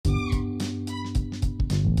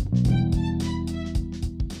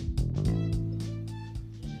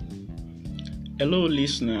Hello,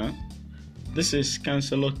 listener. This is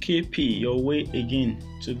Counselor KP, your way again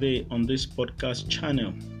today on this podcast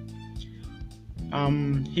channel.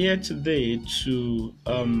 I'm here today to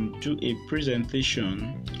do a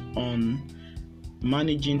presentation on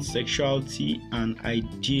managing sexuality and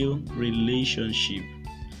ideal relationship.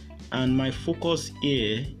 And my focus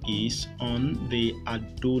here is on the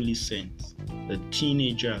adolescents, the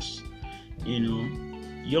teenagers,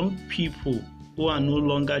 young people who are no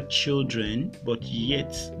longer children, but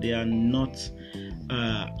yet they are not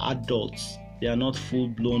adults. They are not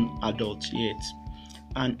full-blown adults yet.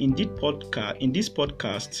 And in this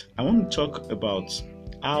podcast, I want to talk about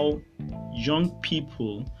how young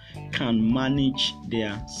people can manage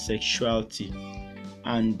their sexuality.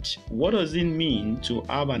 And what does it mean to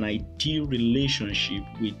have an ideal relationship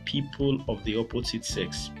with people of the opposite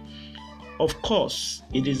sex? Of course,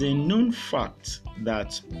 it is a known fact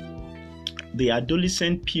that the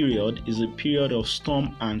adolescent period is a period of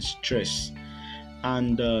storm and stress,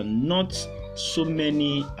 and not so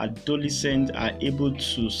many adolescents are able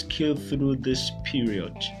to scale through this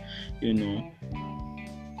period,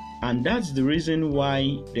 and that's the reason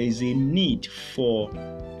why there is a need for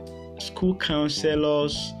school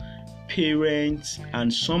counselors, parents,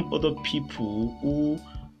 and some other people who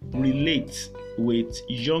relate with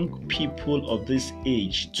young people of this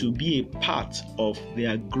age to be a part of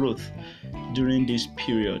their growth during this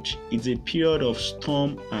period. It's a period of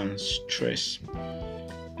storm and stress,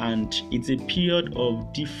 and it's a period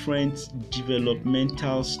of different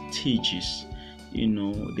developmental stages.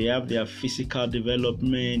 They have their physical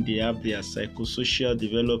development, they have their psychosocial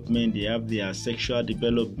development, they have their sexual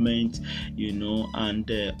development,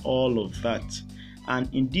 and all of that.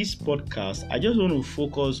 And in this podcast, I just want to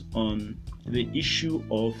focus on the issue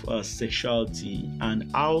of sexuality and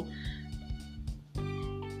how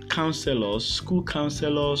counselors, school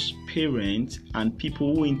counselors, parents, and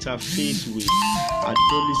people who interface with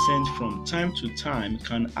adolescents from time to time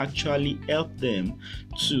can actually help them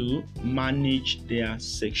to manage their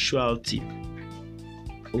sexuality.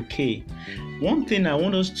 Okay, one thing I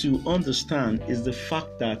want us to understand is the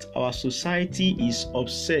fact that our society is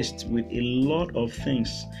obsessed with a lot of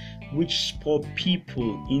things which spur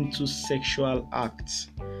people into sexual acts.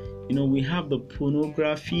 We have the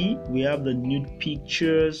pornography, we have the nude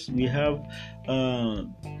pictures, we have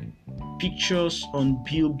pictures on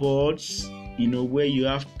billboards, where you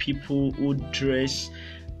have people who dress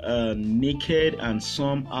naked and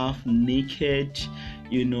some half naked,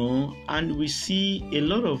 and we see a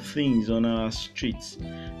lot of things on our streets.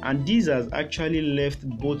 And this has actually left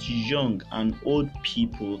both young and old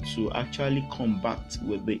people to actually combat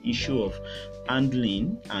with the issue of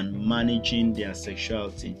handling and managing their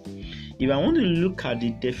sexuality. If I want to look at the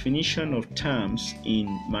definition of terms in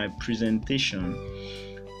my presentation,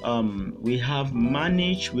 we have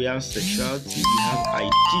manage, we have sexuality, we have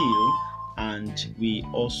ideal, and we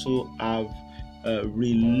also have a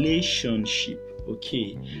relationship.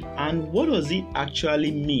 Okay, and what does it actually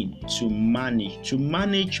mean to manage? To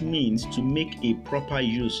manage means to make a proper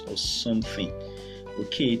use of something.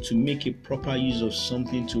 Okay, to make a proper use of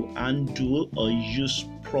something, to handle or use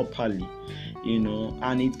properly,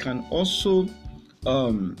 and it can also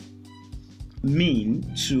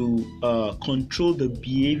mean to control the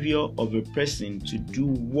behavior of a person to do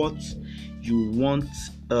what you want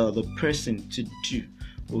the person to do.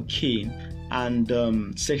 Okay,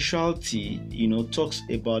 and sexuality, talks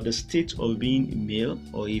about the state of being a male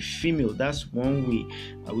or a female. That's one way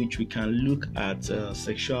which we can look at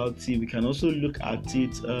sexuality. We can also look at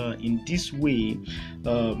it in this way,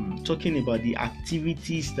 talking about the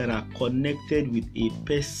activities that are connected with a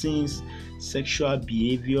person's sexual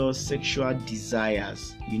behavior, sexual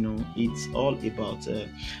desires. It's all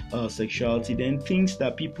about sexuality. Then things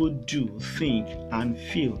that people do, think, and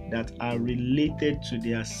feel that are related to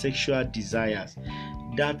their sexual desires.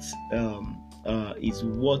 That is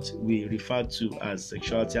what we refer to as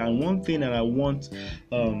sexuality. And one thing that I want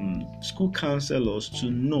school counselors to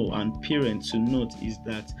know and parents to note is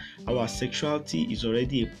that our sexuality is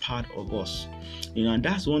already a part of us. And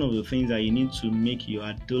that's one of the things that you need to make your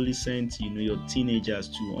adolescents, your teenagers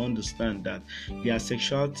to understand that their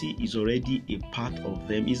sexuality is already a part of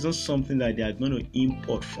them. It's not something that they are going to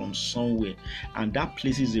import from somewhere. And that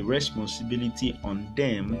places a responsibility on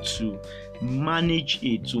them to manage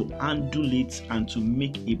it, to handle it, and to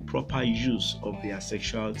make a proper use of their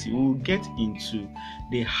sexuality. We'll get into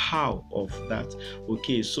the how of that.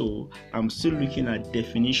 Okay, so I'm still looking at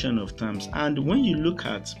definition of terms. And when you look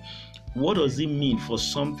at what does it mean for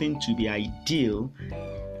something to be ideal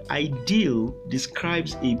Ideal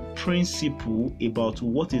describes a principle about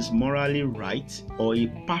what is morally right or a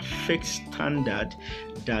perfect standard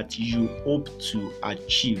that you hope to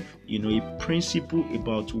achieve. A principle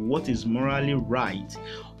about what is morally right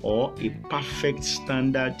or a perfect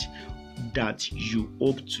standard that you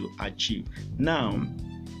hope to achieve. Now,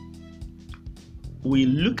 we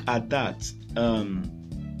look at that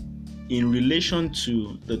in relation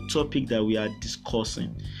to the topic that we are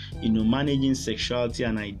discussing, managing sexuality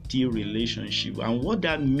and ideal relationship. And what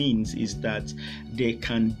that means is that there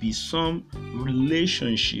can be some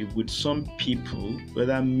relationship with some people,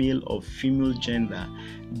 whether male or female gender,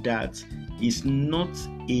 that is not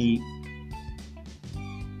a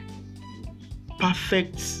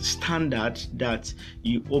perfect standard that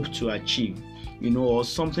you hope to achieve. Or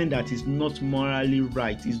something that is not morally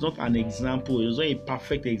right. It's not an example. It's not a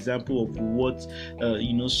perfect example of what,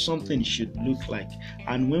 something should look like.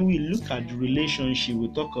 And when we look at the relationship, we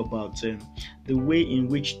talk about the way in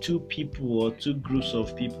which two people or two groups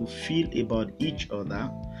of people feel about each other,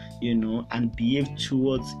 and behave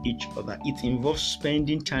towards each other. It involves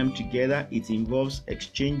spending time together. It involves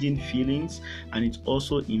exchanging feelings, and it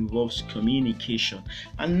also involves communication.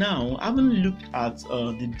 And now, having looked at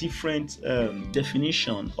the different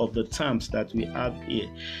definition of the terms that we have here,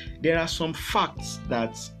 there are some facts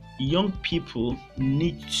that young people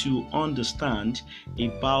need to understand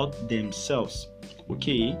about themselves.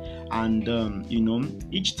 Okay, and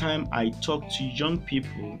each time I talk to young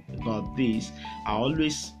people about this, I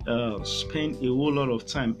always spend a whole lot of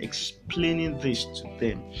time explaining this to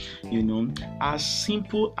them. As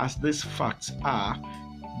simple as these facts are,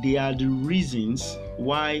 they are the reasons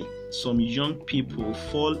why some young people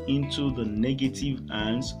fall into the negative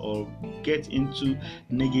hands or get into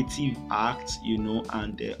negative acts,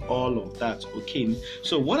 and all of that. Okay,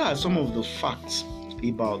 so what are some of the facts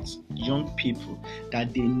about young people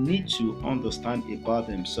that they need to understand about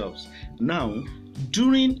themselves? Now,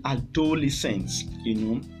 during adolescence,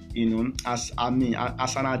 as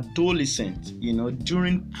an adolescent,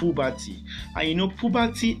 during puberty, and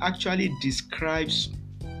puberty actually describes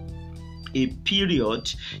a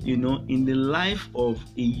period, in the life of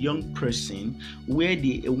a young person when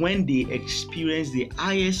they experience the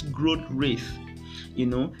highest growth rate.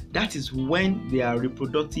 That is when their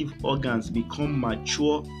reproductive organs become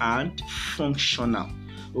mature and functional.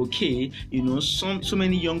 Okay, so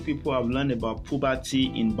many young people have learned about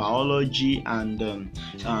puberty in biology and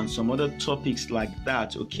some other topics like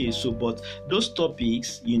that. Okay, so but those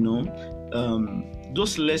topics,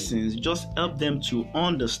 those lessons just help them to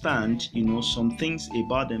understand, some things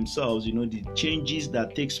about themselves, the changes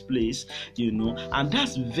that takes place, and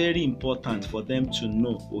that's very important for them to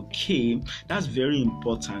know. Okay, that's very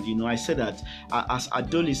important. I said that as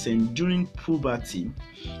adolescents during puberty,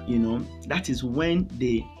 that is when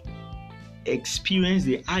they experience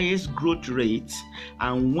the highest growth rate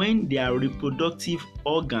and when their reproductive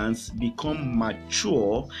organs become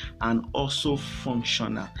mature and also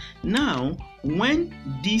functional. Now, when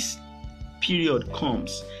this period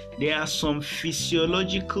comes, there are some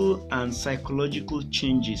physiological and psychological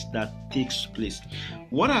changes that takes place.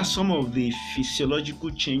 What are some of the physiological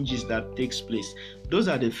changes that takes place? Those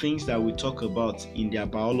are the things that we talk about in their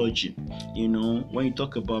biology. When you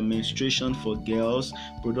talk about menstruation for girls,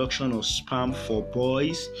 production of sperm for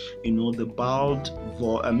boys, the bowel,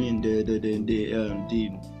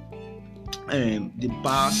 the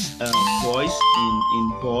bass voice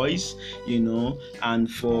in boys, and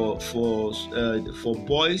for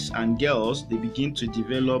boys and girls, they begin to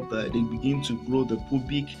develop, they begin to grow the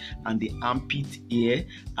pubic and the armpit hair,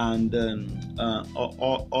 and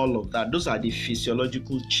all of that. Those are the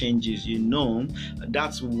physiological changes.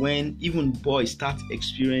 That's when even boys start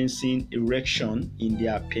experiencing erection in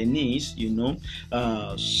their penis,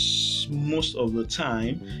 most of the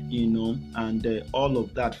time, and all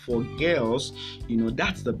of that. For girls,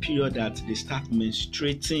 that's the period that they start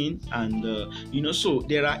menstruating, and so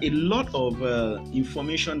there are a lot of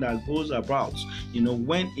information that goes about,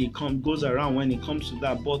 when it goes around when it comes to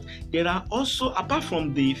that. But there are also, apart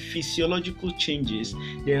from the physiological changes,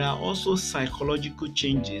 there are also psychological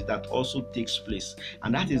changes that also takes place,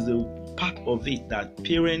 and that is the part of it that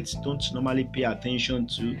parents don't normally pay attention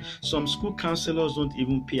to. Some school counselors don't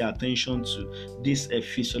even pay attention to these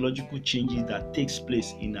physiological changes that takes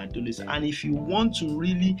place in adolescence. And if you want to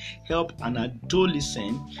really help an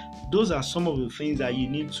adolescent, those are some of the things that you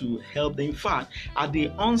need to help them. In fact, at the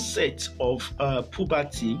onset of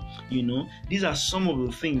puberty, these are some of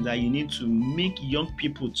the things that you need to make young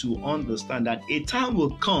people to understand that a time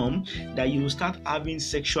will come that you will start having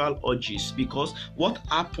sexual urges, because what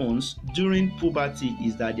happens during puberty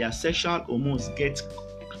is that their sexual hormones get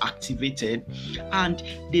activated, and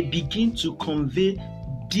they begin to convey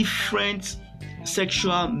different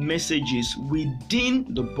sexual messages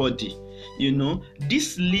within the body.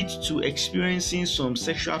 This leads to experiencing some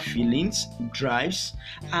sexual feelings, drives,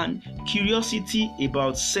 and curiosity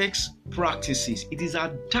about sex practices. It is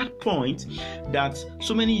at that point that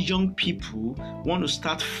so many young people want to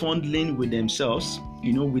start fondling with themselves,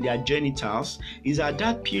 with their genitals. It's at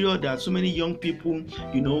that period that so many young people,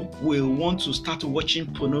 will want to start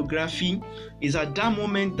watching pornography. It's at that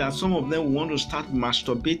moment that some of them want to start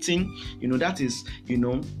masturbating. That is,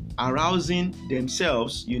 arousing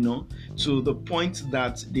themselves, to the point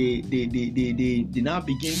that they now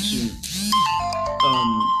begin to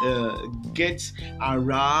get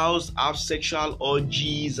aroused, have sexual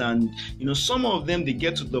urges, and some of them, they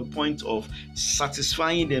get to the point of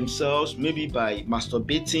satisfying themselves, maybe by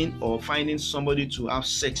masturbating or finding somebody to have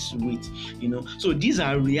sex with. So these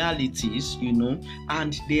are realities,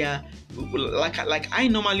 and they are, like I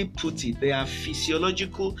normally put it, they are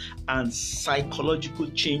physiological and psychological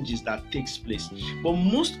changes that takes place. But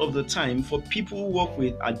most of the time, for people who work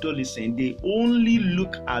with adolescents, they only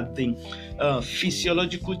look at the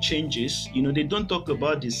physiological changes. They don't talk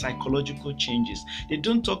about the psychological changes. They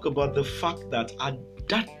don't talk about the fact that at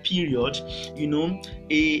that period,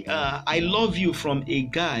 I love you from a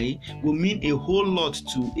guy will mean a whole lot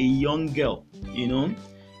to a young girl.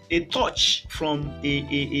 A touch from a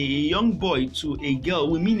young boy to a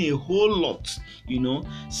girl will mean a whole lot.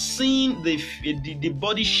 Seeing the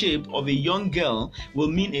body shape of a young girl will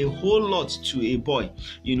mean a whole lot to a boy.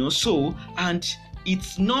 And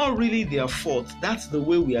it's not really their fault. That's the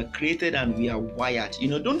way we are created and we are wired.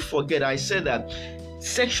 Don't forget, I said that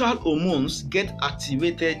sexual hormones get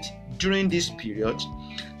activated during this period.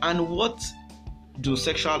 And what do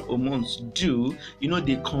sexual hormones do?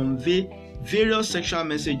 They convey various sexual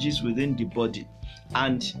messages within the body,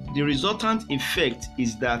 and the resultant effect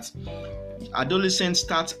is that adolescents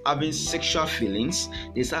start having sexual feelings,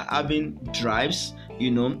 they start having drives.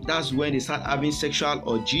 That's when they start having sexual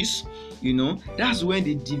urges. That's when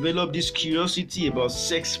they develop this curiosity about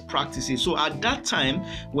sex practices. So at that time,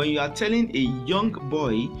 when you are telling a young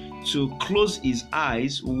boy to close his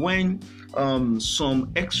eyes when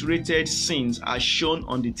some X-rated scenes are shown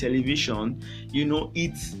on the television,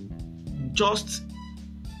 it just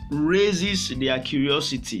raises their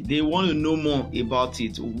curiosity. They want to know more about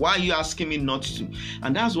it. Why are you asking me not to?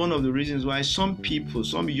 And that's one of the reasons why some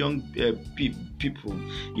young people,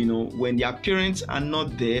 when their parents are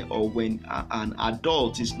not there, or when an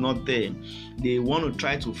adult is not there, they want to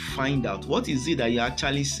try to find out, what is it that you're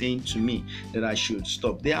actually saying to me that I should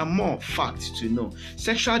stop? There are more facts to know.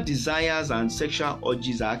 Sexual desires and sexual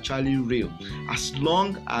urges are actually real, as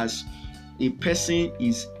long as a person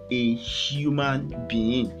is a human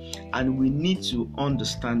being, and we need to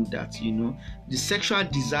understand that the sexual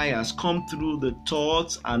desires come through the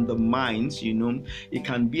thoughts and the minds. It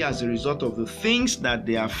can be as a result of the things that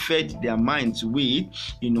they have fed their minds with,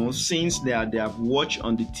 things that they have watched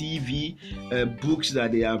on the TV, books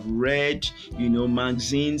that they have read,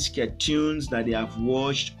 magazines, cartoons that they have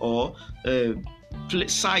watched, or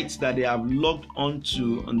sites that they have logged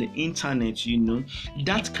onto on the internet,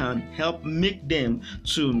 that can help make them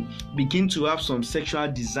to begin to have some sexual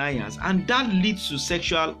desires, and that leads to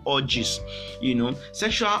sexual urges.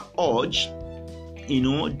 Sexual urge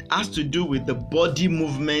has to do with the body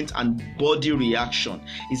movement and body reaction.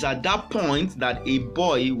 It's at that point that a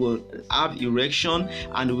boy will have erection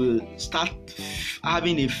and will start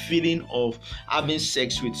having a feeling of having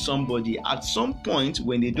sex with somebody. At some point,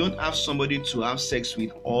 when they don't have somebody to have sex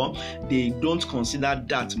with, or they don't consider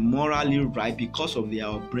that morally right because of their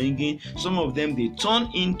upbringing, some of them, they turn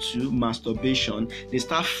into masturbation. They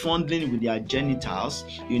start fondling with their genitals,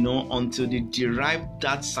 until they derive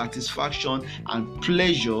that satisfaction and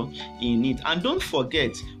pleasure in it. And don't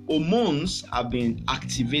forget, hormones have been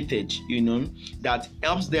activated, that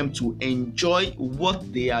helps them to enjoy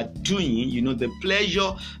what they are doing. The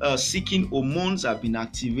pleasure seeking hormones have been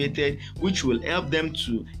activated, which will help them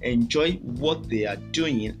to enjoy what they are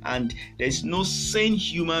doing. And there's no sane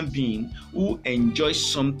human being who enjoys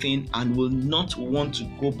something and will not want to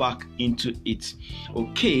go back into it.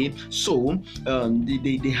 Okay, so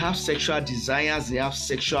they have sexual desires, they have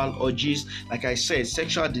sexual urges. Like I said,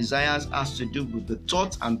 sexual desires has to do with the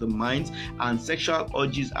thoughts and the mind, and sexual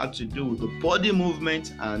urges have to do with the body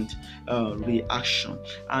movement and reaction.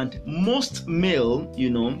 And most male,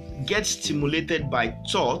 get stimulated by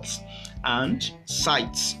thoughts and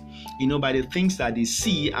sights. by the things that they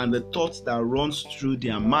see and the thoughts that runs through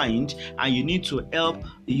their mind. And you need to help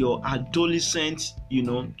your adolescents,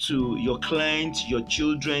 to your clients, your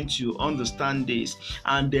children to understand this.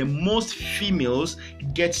 And then most females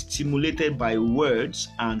get stimulated by words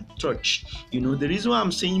and touch. The reason why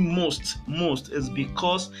I'm saying most is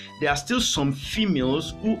because there are still some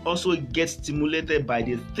females who also get stimulated by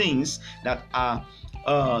the things that are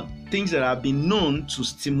things that have been known to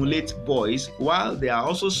stimulate boys, while there are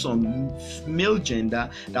also some male gender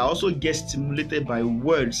that also get stimulated by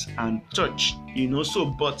words and touch.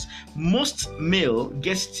 But most male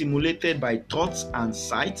get stimulated by thoughts and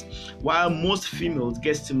sight, while most females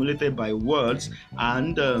get stimulated by words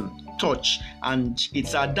and touch. And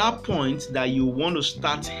it's at that point that you want to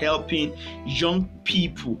start helping young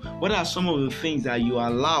people. What are some of the things that you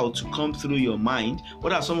allow to come through your mind?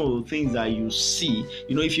 What are some of the things that you see?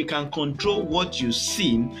 If you can control what you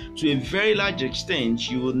see to a very large extent,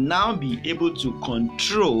 you will now be able to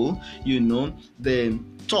control, the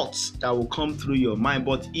thoughts that will come through your mind.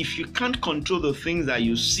 But if you can't control the things that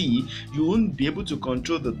you see, you won't be able to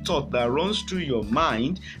control the thought that runs through your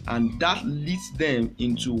mind, and that leads them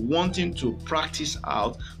into wanting to practice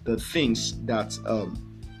out the things that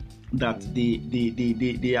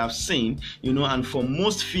they have seen, and for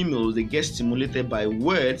most females, they get stimulated by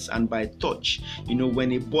words and by touch.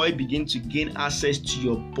 When a boy begins to gain access to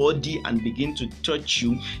your body and begin to touch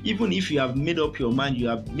you, even if you have made up your mind, you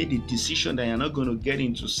have made a decision that you're not going to get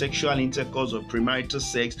into sexual intercourse or premarital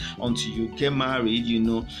sex until you get married,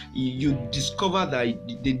 you discover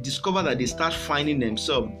that they start finding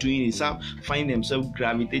themselves doing it, start finding themselves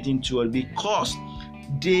gravitating toward, because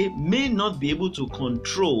they may not be able to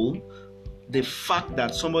control the fact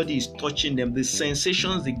that somebody is touching them. The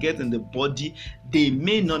sensations they get in the body, they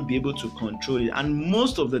may not be able to control it, and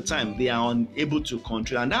most of the time they are unable to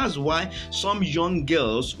control it. And that's why some young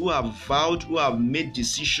girls who have vowed, who have made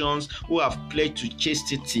decisions, who have pledged to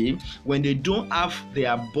chastity, when they don't have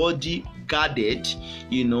their body guarded,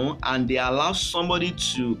 and they allow somebody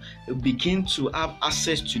to begin to have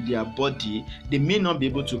access to their body, they may not be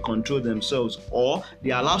able to control themselves, or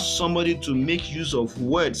they allow somebody to make use of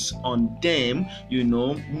words on them,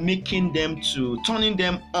 turning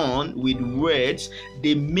them on with words.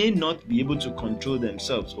 They may not be able to control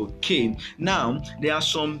themselves. Okay, now there are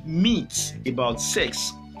some myths about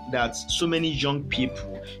sex that so many young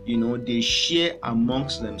people, they share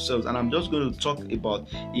amongst themselves, and I'm just going to talk about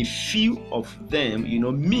a few of them.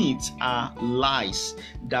 Myths are lies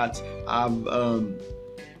that have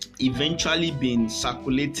eventually been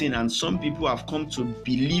circulating, and some people have come to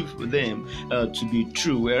believe them to be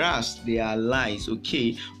true, whereas they are lies.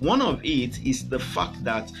 Okay, one of it is the fact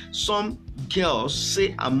that some girls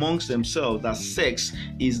say amongst themselves that sex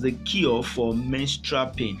is the cure for menstrual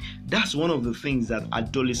pain. That's one of the things that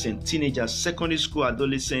adolescent, teenagers, secondary school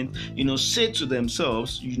adolescents, say to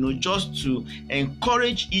themselves, just to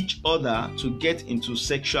encourage each other to get into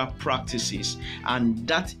sexual practices. And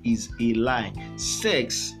that is a lie.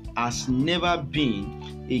 Sex has never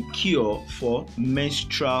been a cure for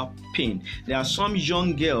menstrual pain. There are some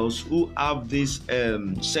young girls who have this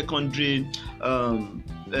secondary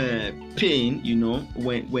pain,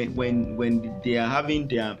 when they are having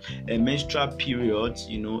their menstrual periods.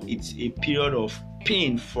 It's a period of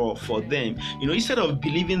pain for them. Instead of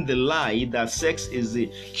believing the lie that sex is a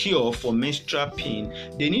cure for menstrual pain,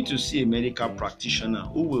 they need to see a medical practitioner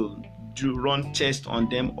who will run tests on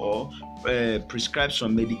them, or prescribe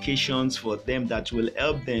some medications for them that will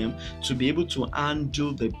help them to be able to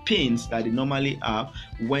handle the pains that they normally have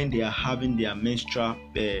when they are having their menstrual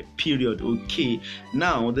period. Okay,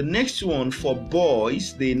 now the next one, for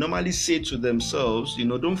boys, they normally say to themselves,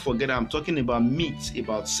 don't forget, I'm talking about myths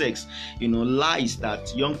about sex, lies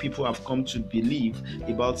that young people have come to believe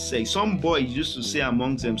about sex. Some boys used to say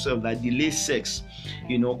amongst themselves that delayed sex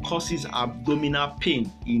causes abdominal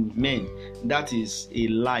pain in men. That is a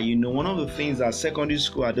lie. One of the things that secondary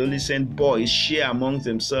school adolescent boys share amongst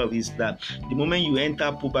themselves is that the moment you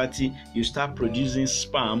enter puberty, you start producing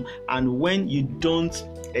sperm, and when you don't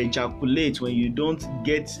ejaculate, when you don't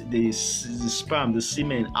get the sperm, the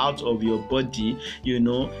semen out of your body, it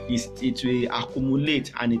will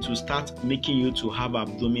accumulate and it will start making you to have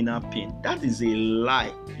abdominal pain. That is a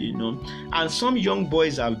lie, and some young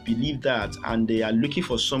boys have believed that, and they are looking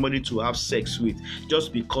for somebody to have sex with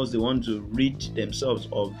just because they want to rid themselves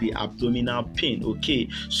of the abdominal abdominal pain. Okay,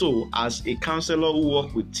 so as a counselor who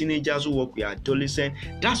work with teenagers, who work with adolescents,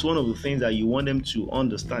 that's one of the things that you want them to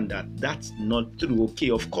understand, that that's not true. Okay,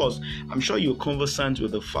 of course, I'm sure you're conversant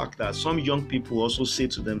with the fact that some young people also say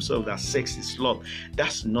to themselves that sex is love.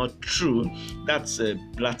 That's not true. That's a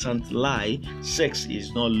blatant lie. Sex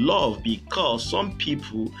is not love, because some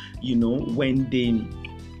people, when they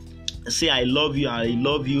say I love you,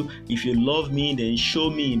 if you love me, then show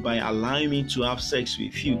me by allowing me to have sex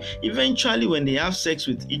with you. Eventually, when they have sex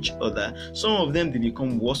with each other, some of them, they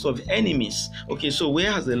become worse of enemies. Okay, so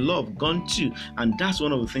where has the love gone to? And that's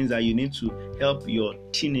one of the things that you need to help your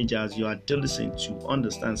teenagers, your adolescents, to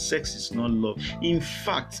understand. Sex is not love. In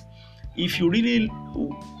fact, if you really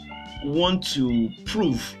want to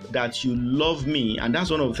prove that you love me, and that's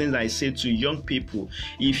one of the things I say to young people,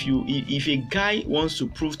 if a guy wants to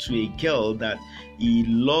prove to a girl that he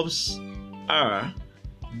loves her,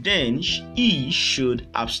 then he should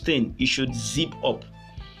abstain. He should zip up.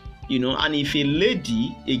 And if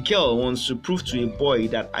a girl wants to prove to a boy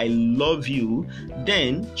that I love you,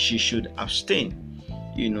 then she should abstain,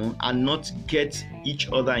 and not get each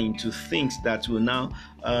other into things that will now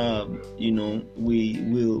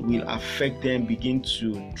will affect them, begin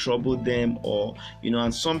to trouble them, or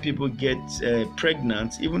and some people get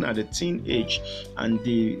pregnant even at a teen age, and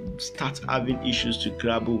they start having issues to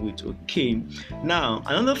grapple with. Okay, now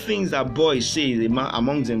another thing that boys say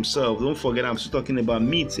among themselves, don't forget I'm still talking about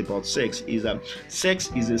myths about sex, is that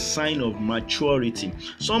sex is a sign of maturity.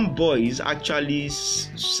 Some boys, actually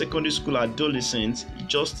secondary school adolescents,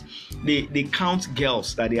 just they count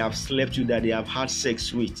girls that they have slept with, that they have had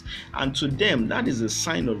sex with, and to them that is a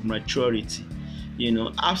sign of maturity.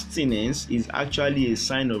 Abstinence is actually a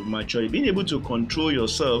sign of maturity. Being able to control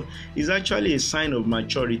yourself is actually a sign of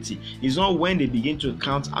maturity. It's not when they begin to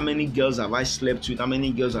count how many girls have I slept with, how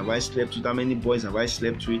many girls have I slept with, how many boys have I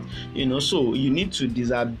slept with. So you need to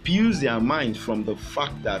disabuse their mind from the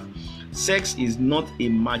fact that sex is not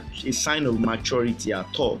a sign of maturity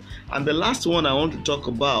at all. And the last one I want to talk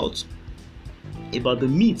about the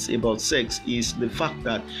myths about sex is the fact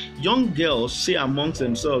that young girls say amongst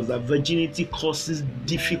themselves that virginity causes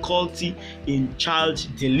difficulty in child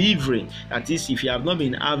delivery. That is, if you have not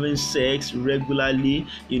been having sex regularly,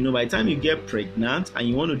 by the time you get pregnant and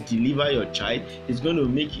you want to deliver your child, it's going to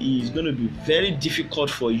be very difficult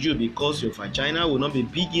for you, because your vagina will not be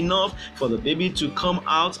big enough for the baby to come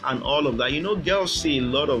out and all of that. Girls say a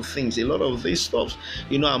lot of things, a lot of this stuff,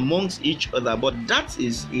 amongst each other, but that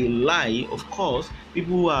is a lie. Of course,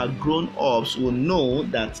 people who are grown-ups will know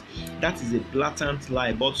that that is a blatant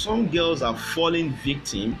lie, but some girls are falling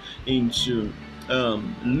victim into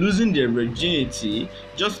losing their virginity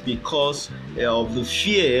just because of the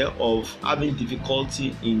fear of having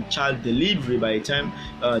difficulty in child delivery by the time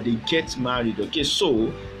they get married. Okay,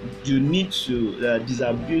 so you need to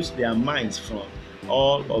disabuse their minds from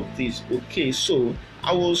all of this. Okay, so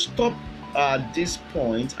I will stop at this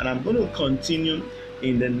point, and I'm going to continue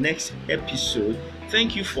in the next episode.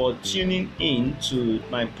 Thank you for tuning in to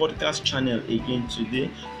my podcast channel again today.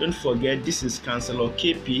 Don't forget, this is Counselor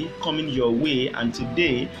KP coming your way, and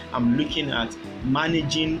today I'm looking at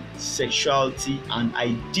managing sexuality and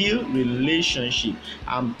ideal relationship.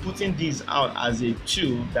 I'm putting this out as a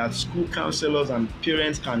tool that school counselors and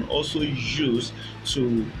parents can also use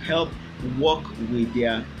to help work with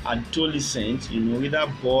their adolescents, whether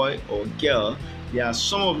boy or girl. There are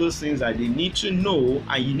some of those things that they need to know,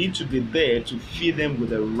 and you need to be there to feed them with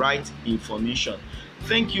the right information.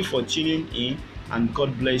 Thank you for tuning in, and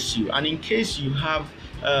God bless you. And in case you have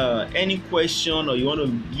any question or you want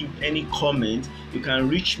to give any comment, you can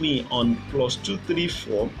reach me on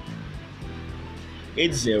 +234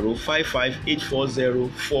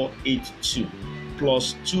 8055840482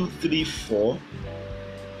 +234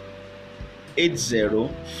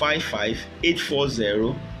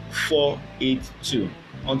 8055840482.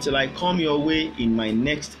 Until I come your way in my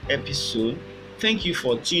next episode, thank you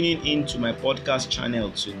for tuning in to my podcast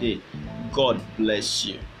channel today. God bless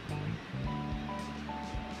you.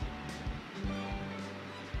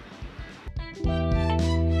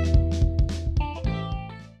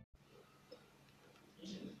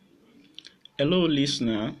 Hello,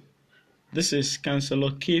 listener. This is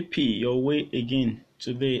Counselor KP, your way again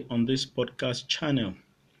today on this podcast channel.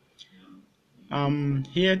 I'm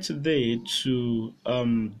here today to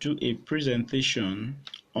do a presentation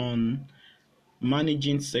on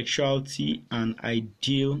managing sexuality and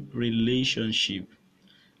ideal relationship.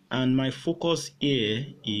 And my focus here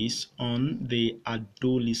is on the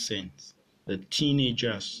adolescents, the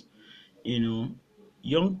teenagers,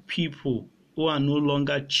 young people who are no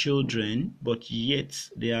longer children, but yet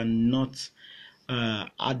they are not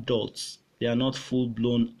adults. They are not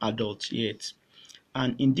full-blown adults yet.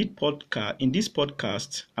 And in this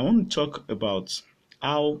podcast, I want to talk about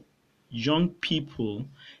how young people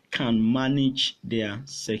can manage their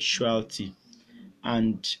sexuality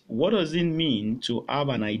and what does it mean to have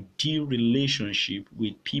an ideal relationship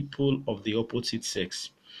with people of the opposite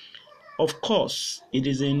sex. Of course, it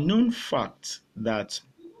is a known fact that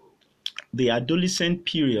the adolescent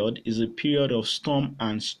period is a period of storm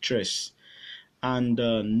and stress, and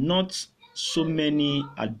not so many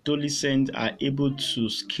adolescents are able to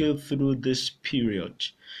scale through this period,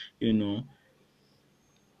 you know,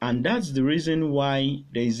 and that's the reason why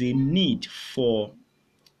there is a need for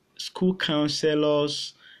school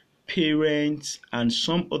counselors, parents, and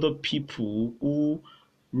some other people who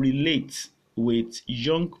relate with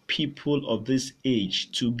young people of this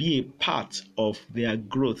age to be a part of their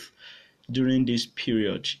growth during this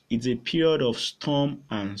period. It's a period of storm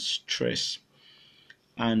and stress,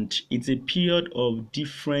 and it's a period of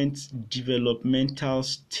different developmental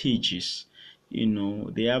stages.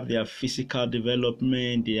 They have their physical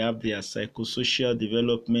development, they have their psychosocial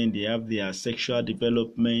development, they have their sexual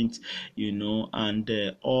development,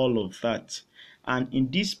 and all of that. And in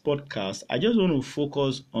this podcast, I just want to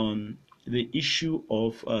focus on the issue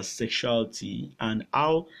of sexuality and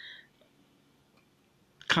how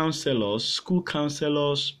counselors, school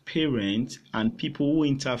counselors, parents, and people who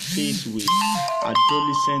interface with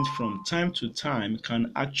adolescents from time to time can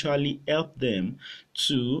actually help them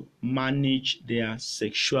to manage their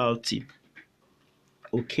sexuality.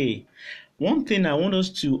 Okay, one thing I want us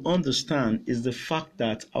to understand is the fact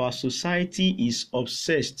that our society is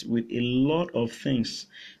obsessed with a lot of things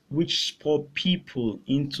which spur people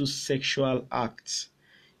into sexual acts.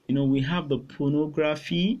 We have the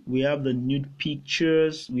pornography, we have the nude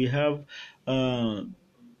pictures, we have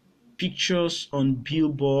pictures on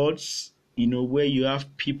billboards, where you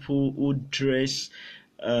have people who dress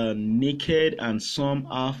naked and some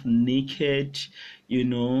half naked,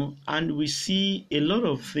 and we see a lot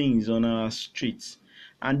of things on our streets.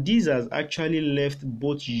 And this has actually left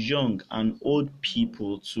both young and old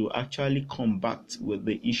people to actually combat with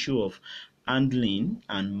the issue of handling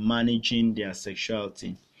and managing their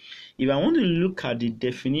sexuality. If I want to look at the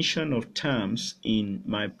definition of terms in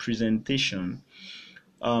my presentation,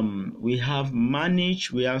 we have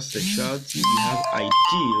manage, we have sexuality, we have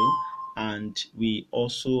ideal, and we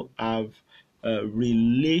also have a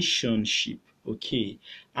relationship. Okay,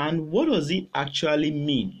 and what does it actually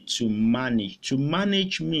mean to manage? To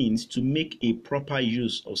manage means to make a proper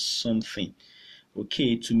use of something.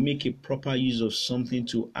 Okay, to make a proper use of something,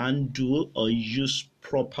 to handle or use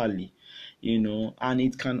properly. And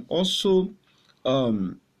it can also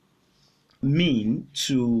mean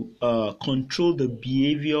to control the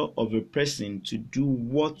behavior of a person to do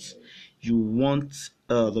what you want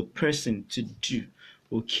the person to do.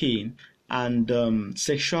 Okay, and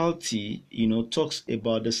sexuality, talks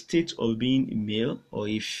about the state of being a male or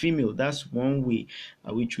a female. That's one way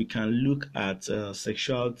which we can look at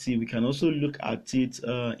sexuality. We can also look at it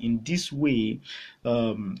in this way,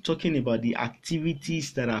 talking about the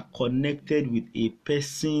activities that are connected with a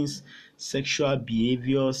person's sexual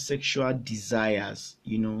behavior, sexual desires.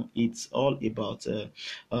 It's all about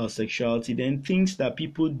sexuality. Then things that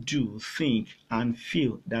people do, think, and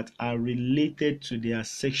feel that are related to their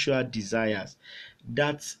sexual desires.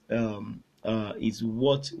 That is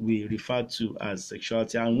what we refer to as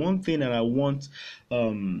sexuality. And one thing that I want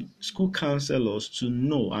school counselors to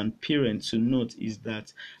know and parents to note is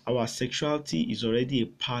that our sexuality is already a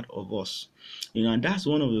part of us. And that's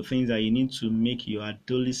one of the things that you need to make your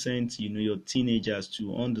adolescents, your teenagers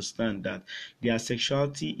to understand that their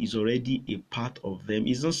sexuality is already a part of them.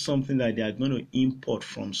 It's not something that they are going to import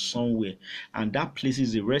from somewhere. And that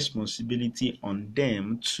places a responsibility on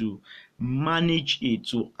them to manage it,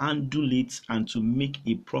 to handle it, and to make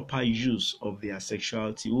a proper use of their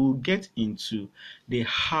sexuality. We'll get into the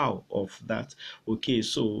how of that. Okay,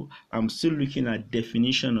 so I'm still looking at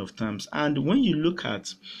definition of terms. And when you look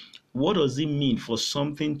at what does it mean for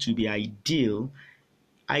something to be ideal?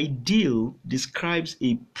 Ideal describes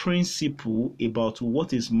a principle about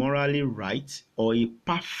what is morally right or a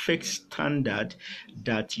perfect standard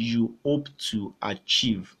that you hope to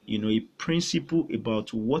achieve. A principle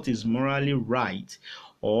about what is morally right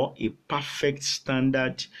or a perfect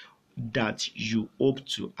standard that you hope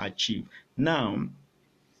to achieve. Now,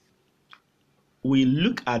 we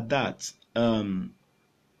look at that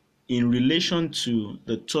in relation to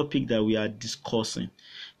the topic that we are discussing,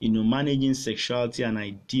 managing sexuality and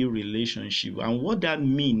ideal relationship. And what that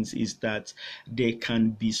means is that there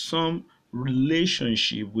can be some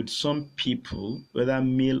relationship with some people, whether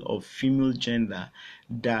male or female gender,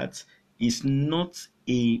 that is not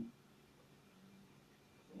a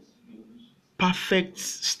perfect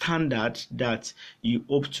standard that you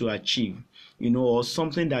hope to achieve, or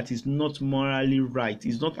something that is not morally right.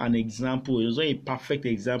 It's not an example. It's not a perfect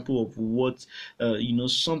example of what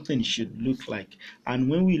something should look like. And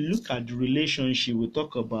when we look at the relationship, we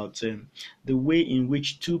talk about the way in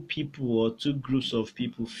which two people or two groups of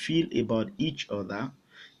people feel about each other,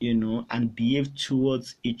 and behave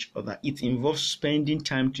towards each other. It involves spending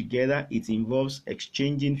time together, it involves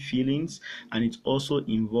exchanging feelings, and it also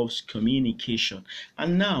involves communication.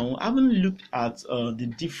 And now, having looked at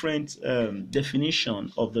the different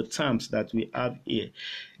definition of the terms that we have here,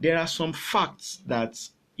 there are some facts that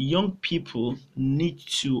young people need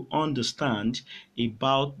to understand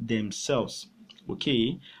about themselves.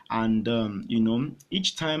 Okay, and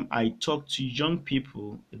each time I talk to young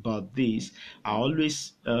people about this, I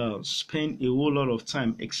always spend a whole lot of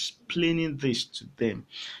time explaining this to them.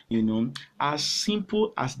 As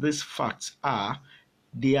simple as these facts are,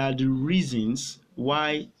 they are the reasons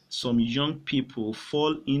why some young people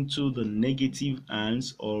fall into the negative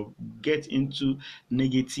hands or get into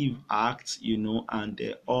negative acts,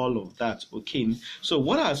 and all of that. Okay, so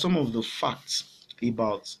what are some of the facts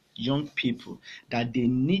about young people that they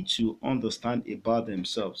need to understand about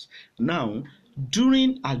themselves? Now,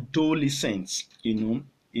 during adolescence,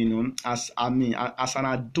 as an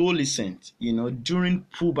adolescent, during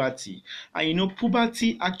puberty, and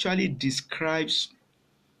puberty actually describes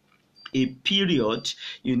a period,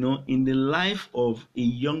 in the life of a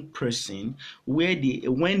young person where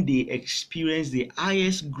when they experience the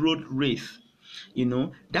highest growth rate.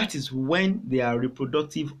 That is when their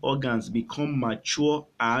reproductive organs become mature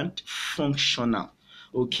and functional.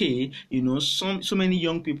 Okay, so many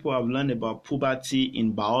young people have learned about puberty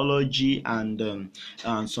in biology and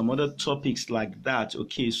some other topics like that.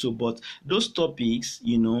 Okay, so but those topics,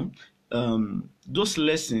 those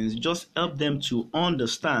lessons just help them to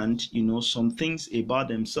understand, some things about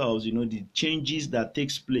themselves, the changes that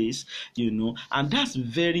takes place, and that's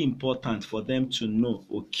very important for them to know.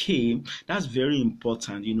 Okay, that's very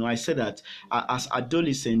important. I said that as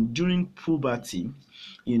adolescent during puberty,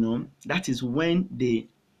 that is when they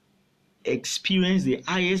experience the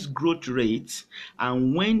highest growth rate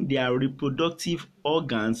and when their reproductive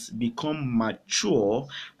organs become mature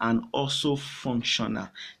and also functional.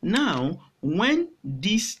 Now, when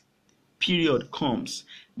this period comes,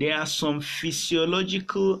 there are some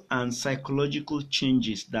physiological and psychological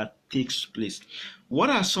changes that takes place.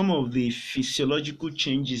 What are some of the physiological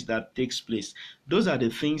changes that takes place? Those are the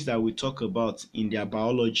things that we talk about in their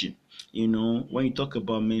biology. When you talk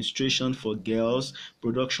about menstruation for girls,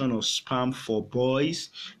 production of sperm for boys,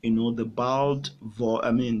 the bowed,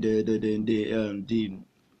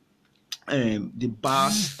 the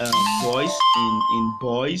bass voice in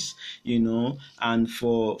boys, and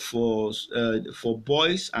for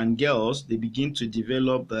boys and girls, they begin to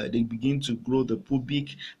develop, they begin to grow the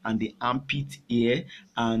pubic and the armpit hair,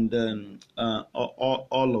 and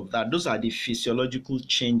all of that. Those are the physiological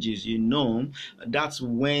changes. That's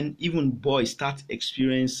when even boys start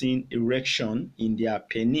experiencing erection in their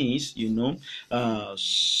penis.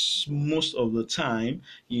 Most of the time,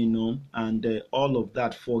 and all of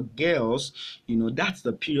that. For girls, that's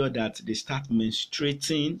the period that they start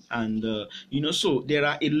menstruating, and so there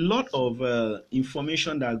are a lot of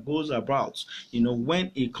information that goes about,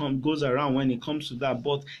 when it goes around when it comes to that.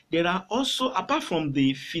 But there are also, apart from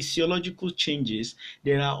the physiological changes,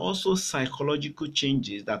 there are also psychological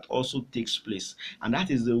changes that also takes place, and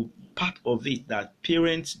that is the part of it that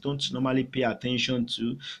parents don't normally pay attention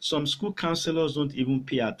to. Some school counselors don't even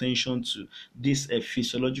pay attention to these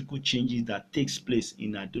physiological changes that takes place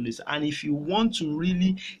in adolescence. And if you want to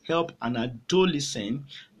really help an adolescent,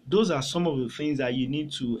 those are some of the things that you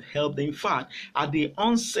need to help them. In fact, at the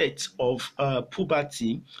onset of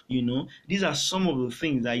puberty, these are some of the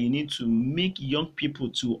things that you need to make young people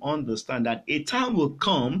to understand that a time will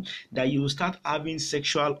come that you will start having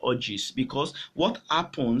sexual urges, because what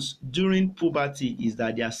happens during puberty is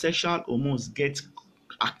that their sexual hormones get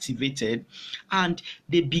activated and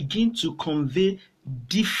they begin to convey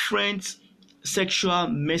different sexual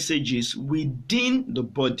messages within the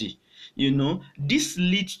body. This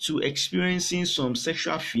leads to experiencing some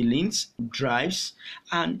sexual feelings, drives,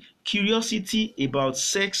 and curiosity about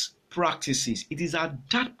sex practices. It is at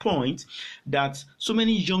that point that so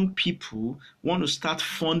many young people want to start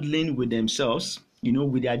fondling with themselves.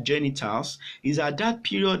 with their genitals. Is at that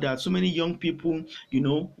period that so many young people,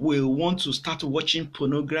 will want to start watching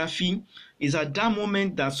pornography. Is at that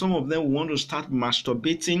moment that some of them want to start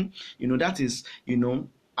masturbating. That is,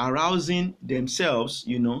 arousing themselves,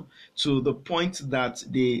 to the point that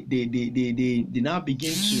they now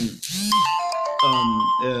begin to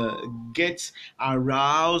get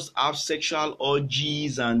aroused, have sexual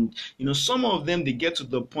urges, and some of them, they get to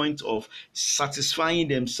the point of satisfying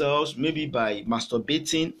themselves, maybe by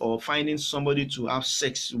masturbating or finding somebody to have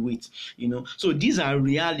sex with. So these are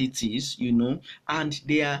realities, and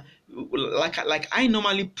they are, like I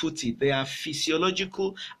normally put it, they are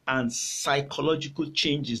physiological and psychological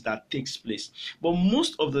changes that takes place. But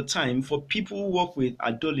most of the time, for people who work with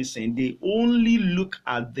adolescents, they only look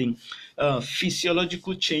at the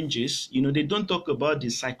physiological changes. They don't talk about the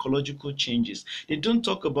psychological changes. They don't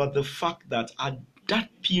talk about the fact that at that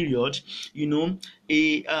period,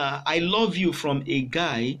 a I love you from a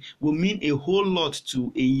guy will mean a whole lot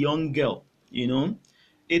to a young girl.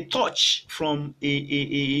 A touch from a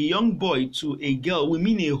young boy to a girl will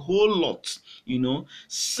mean a whole lot.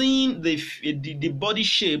 Seeing the body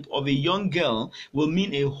shape of a young girl will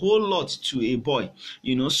mean a whole lot to a boy.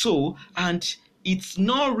 So, and it's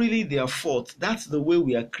not really their fault. That's the way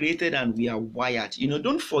we are created and we are wired.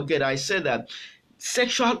 Don't forget, I said that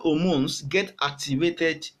sexual hormones get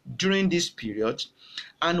activated during this period.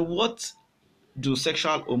 And what do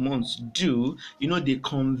sexual hormones do? They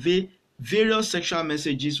convey various sexual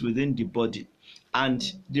messages within the body.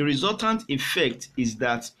 And the resultant effect is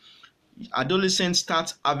that adolescents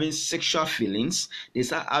start having sexual feelings. They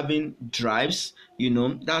start having drives.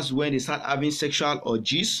 That's when they start having sexual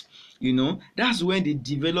urges. That's when they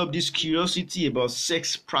develop this curiosity about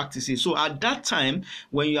sex practices. So at that time,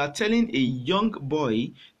 when you are telling a young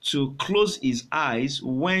boy to close his eyes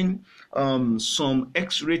when some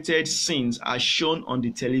X-rated scenes are shown on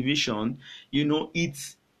the television,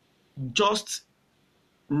 it's just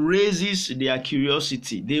raises their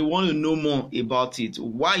curiosity. They want to know more about it.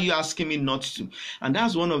 Why are you asking me not to? And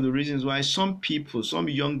that's one of the reasons why some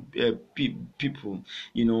young people,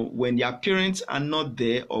 when their parents are not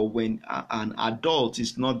there, or when an adult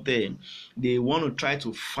is not there, they want to try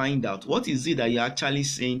to find out, what is it that you're actually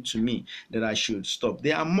saying to me that I should stop?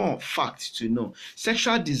 There are more facts to know.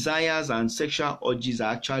 Sexual desires and sexual urges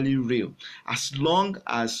are actually real, as long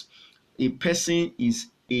as a person is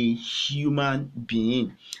a human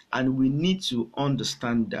being. And we need to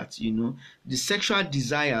understand that, the sexual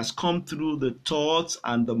desires come through the thoughts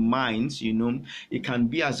and the minds. It can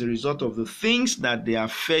be as a result of the things that they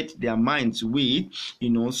have fed their minds with,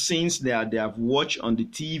 since they have watched on the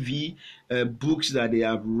TV, books that they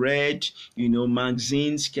have read,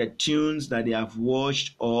 magazines, cartoons that they have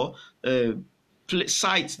watched, or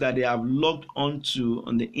sites that they have logged onto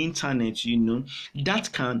on the internet,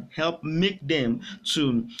 that can help make them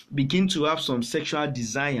to begin to have some sexual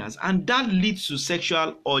desires, and that leads to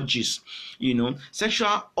sexual urges.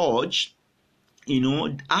 Sexual urge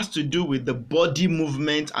has to do with the body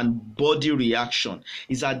movement and body reaction.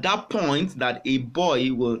 It's at that point that a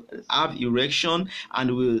boy will have erection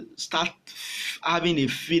and will start having a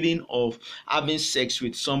feeling of having sex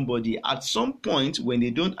with somebody. At some point, when they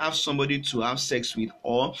don't have somebody to have sex with,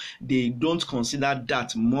 or they don't consider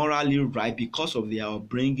that morally right because of their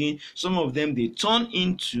upbringing, some of them, they turn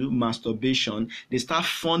into masturbation. They start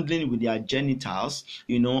fondling with their genitals,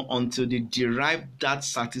 until they derive that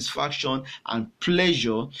satisfaction and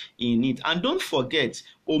pleasure in it. And don't forget,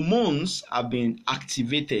 hormones have been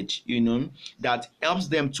activated, that helps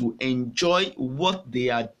them to enjoy what they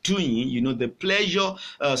are doing. The pleasure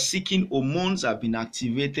seeking hormones have been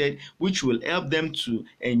activated, which will help them to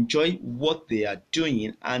enjoy what they are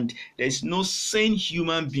doing. And there's no sane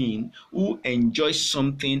human being who enjoys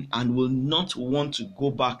something and will not want to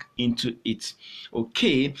go back into it.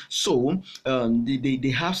 Okay, so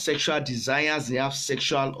they have sexual desires, they have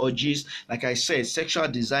sexual urges. Like I said, sexual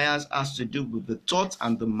desires has to do with the thoughts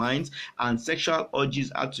and the mind, and sexual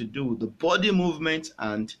urges have to do with the body movement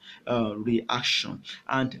and reaction.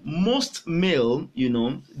 And most male,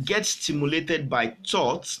 get stimulated by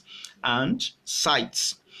thoughts and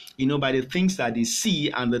sights, by the things that they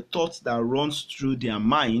see and the thoughts that runs through their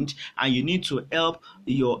mind. And you need to help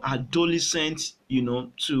your adolescents,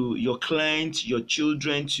 to your clients, your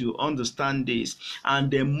children, to understand this.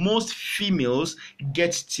 And then most females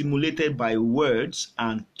get stimulated by words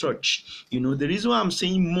and touch. The reason why I'm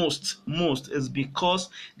saying most is because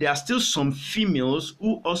there are still some females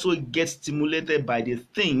who also get stimulated by the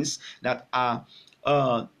things that are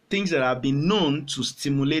things that have been known to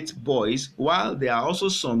stimulate boys, while there are also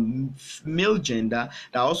some male gender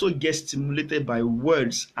that also get stimulated by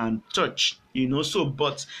words and touch. So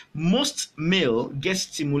but most male get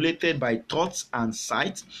stimulated by thoughts and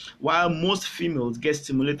sight, while most females get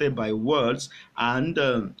stimulated by words and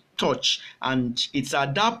touch. And it's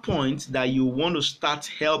at that point that you want to start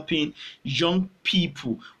helping young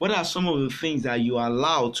people. What are some of the things that you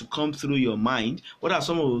allow to come through your mind? What are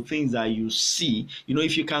some of the things that you see?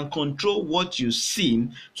 If you can control what you see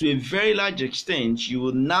to a very large extent, you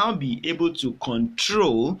will now be able to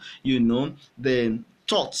control the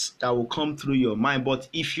thoughts that will come through your mind. But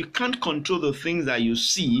if you can't control the things that you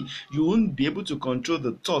see, you won't be able to control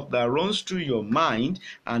the thought that runs through your mind,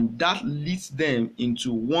 and that leads them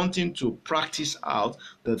into wanting to practice out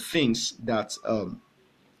the things that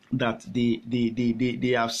they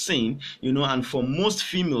have seen. And for most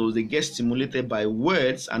females, they get stimulated by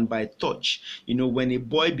words and by touch. When a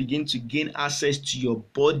boy begins to gain access to your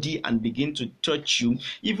body and begin to touch you,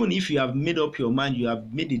 even if you have made up your mind, you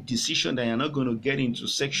have made a decision that you're not going to get into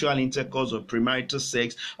sexual intercourse or premarital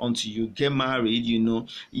sex until you get married,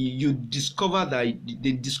 you discover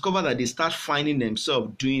that they start finding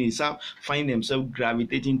themselves doing it, start finding themselves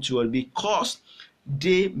gravitating toward, because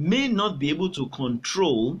they may not be able to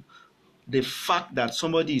control the fact that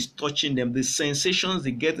somebody is touching them. The sensations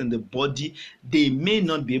they get in the body, they may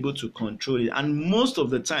not be able to control it, and most of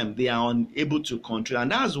the time they are unable to control it.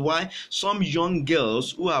 And that's why some young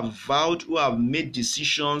girls who have vowed, who have made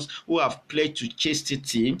decisions, who have pledged to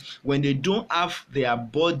chastity, when they don't have their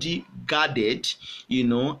body guarded,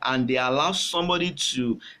 and they allow somebody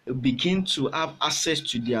to begin to have access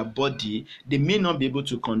to their body, they may not be able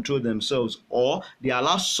to control themselves, or they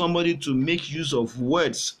allow somebody to make use of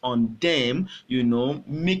words on them,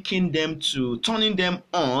 making them to turning them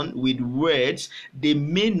on with words. They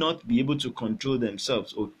may not be able to control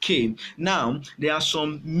themselves. Okay, now there are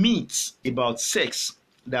some myths about sex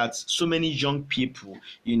that so many young people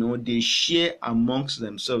they share amongst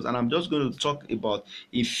themselves, and I'm just going to talk about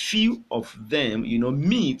a few of them.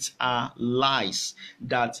 Myths are lies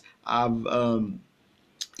that have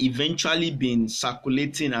eventually been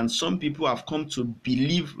circulating, and some people have come to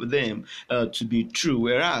believe them to be true,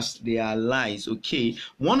 whereas they are lies. Okay,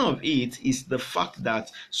 one of it is the fact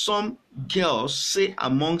that some girls say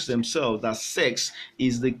amongst themselves that sex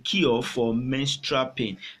is the cure for menstrual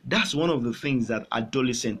pain. That's one of the things that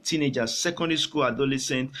adolescent, teenagers, secondary school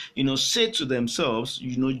adolescents, say to themselves,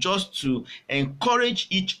 just to encourage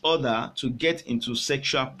each other to get into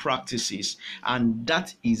sexual practices, and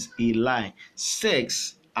that is a lie.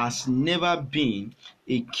 Sex has never been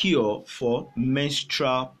a cure for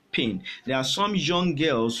menstrual pain. There are some young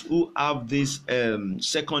girls who have this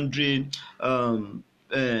secondary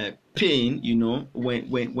pain,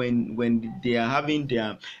 when they are having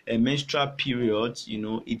their menstrual periods.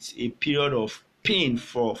 It's a period of pain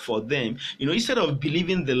for them. Instead of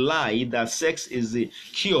believing the lie that sex is a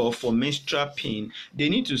cure for menstrual pain, they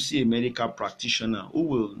need to see a medical practitioner who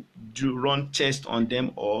will run tests on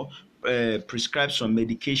them, or prescribe some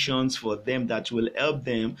medications for them that will help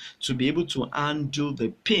them to be able to handle the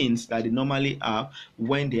pains that they normally have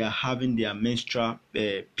when they are having their menstrual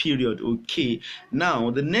period. Okay, now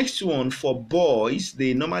the next one, for boys,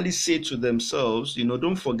 they normally say to themselves,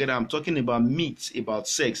 don't forget, I'm talking about myths about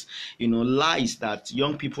sex, lies that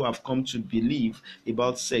young people have come to believe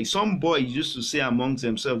about sex. Some boys used to say amongst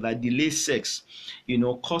themselves that delayed sex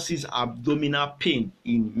causes abdominal pain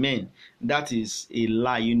in men. That is a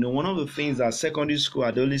lie. One of the things that secondary school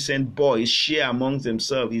adolescent boys share amongst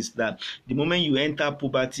themselves is that the moment you enter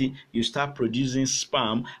puberty, you start producing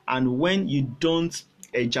sperm, and when you don't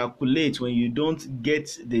ejaculate, when you don't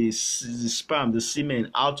get the sperm, the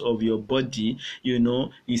semen out of your body, it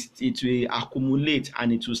will accumulate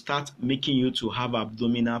and it will start making you to have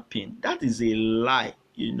abdominal pain. That is a lie.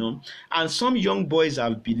 And some young boys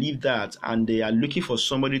have believed that, and they are looking for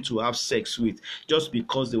somebody to have sex with just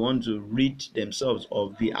because they want to rid themselves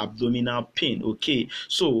of the abdominal pain. Okay,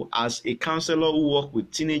 so as a counselor who work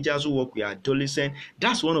with teenagers, who work with adolescents,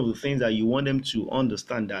 that's one of the things that you want them to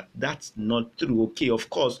understand, that that's not true. Okay, of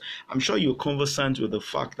course, I'm sure you're conversant with the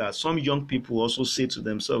fact that some young people also say to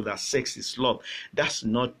themselves that sex is love. That's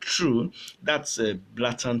not true. That's a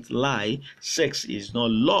blatant lie. Sex is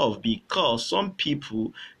not love, because some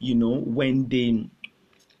people, when they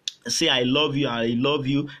say I love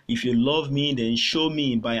you, if you love me, then show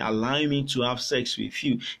me by allowing me to have sex with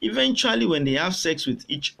you. Eventually, when they have sex with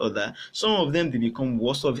each other, some of them, they become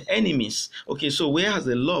worse of enemies. Okay, so where has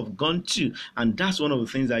the love gone to? And that's one of the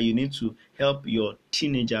things that you need to help your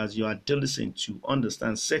teenagers, your adolescents, to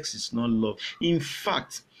understand. Sex is not love. In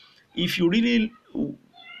fact, if you really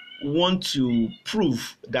want to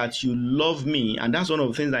prove that you love me, and that's one of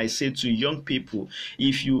the things I say to young people.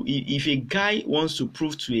 If a guy wants to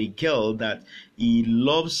prove to a girl that he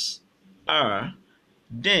loves her,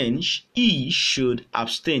 then he should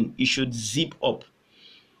abstain. He should zip up.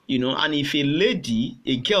 And if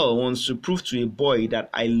a girl wants to prove to a boy that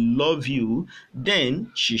I love you,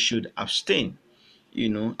 then she should abstain,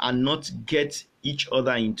 and not get each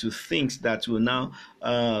other into things that will now,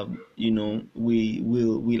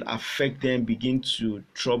 will affect them, begin to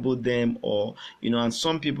trouble them, or, and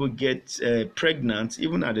some people get pregnant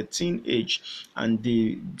even at a teen age, and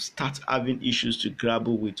they start having issues to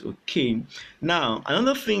grapple with. Okay. Now,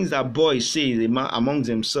 another thing that boys say among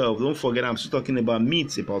themselves, don't forget I'm still talking about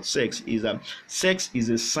myths about sex, is that sex is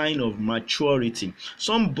a sign of maturity.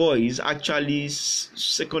 Some boys, actually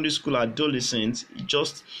secondary school adolescents,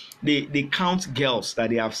 just they count girls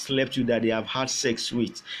that they have slept with, that they have had sex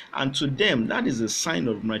with, and to them that is a sign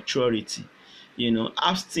of maturity.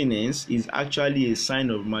 Abstinence is actually a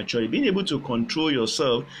sign of maturity. Being able to control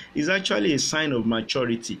yourself is actually a sign of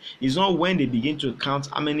maturity. It's not when they begin to count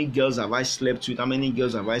how many girls have I slept with, how many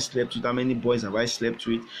girls have I slept with, how many boys have I slept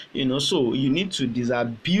with. So you need to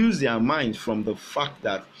disabuse their mind from the fact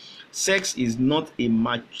that sex is not a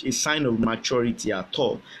sign of maturity at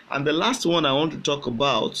all. And the last one I want to talk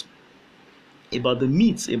about the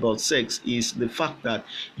myths about sex is the fact that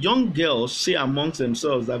young girls say amongst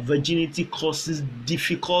themselves that virginity causes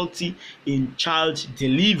difficulty in child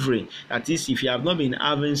delivery. That is, if you have not been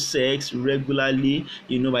having sex regularly,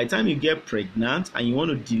 by the time you get pregnant and you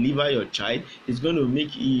want to deliver your child, it's going to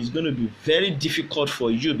be very difficult for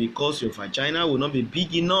you, because your vagina will not be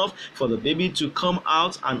big enough for the baby to come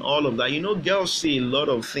out and all of that. Girls say a lot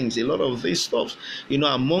of things, a lot of this stuff,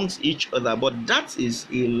 amongst each other, but that is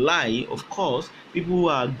a lie. Of course, people who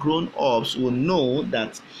are grown-ups will know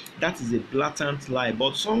that that is a blatant lie,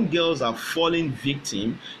 but some girls are falling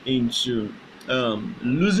victim into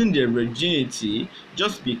losing their virginity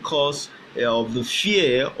just because of the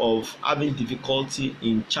fear of having difficulty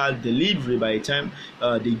in child delivery by the time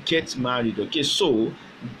they get married. Okay, so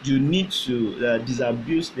you need to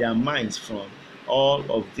disabuse their minds from all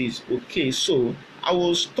of this. Okay, so I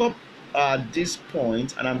will stop at this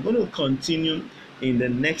point and I'm going to continue in the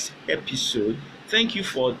next episode. Thank you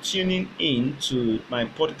for tuning in to my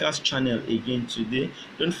podcast channel again today.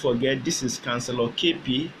 Don't forget, this is Counselor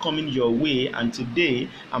KP coming your way, and today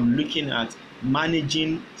I'm looking at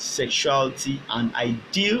managing sexuality and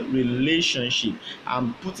ideal relationship.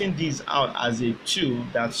 I'm putting this out as a tool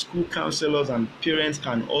that school counselors and parents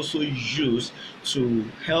can also use to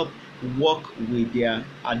help work with their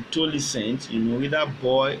adolescents, whether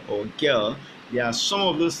boy or girl. There are some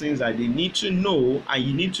of those things that they need to know, and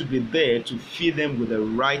you need to be there to feed them with the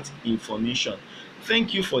right information.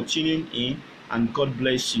 Thank you for tuning in, and God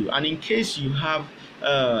bless you. And in case you have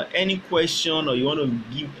any question or you want to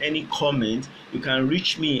give any comment, you can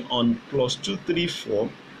reach me on +234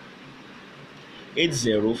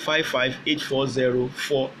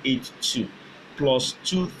 8055840482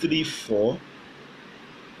 +234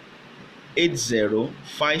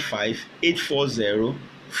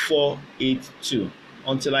 8055840482.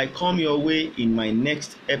 Until I come your way in my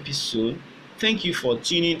next episode, thank you for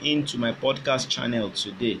tuning in to my podcast channel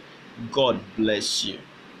today. God bless you.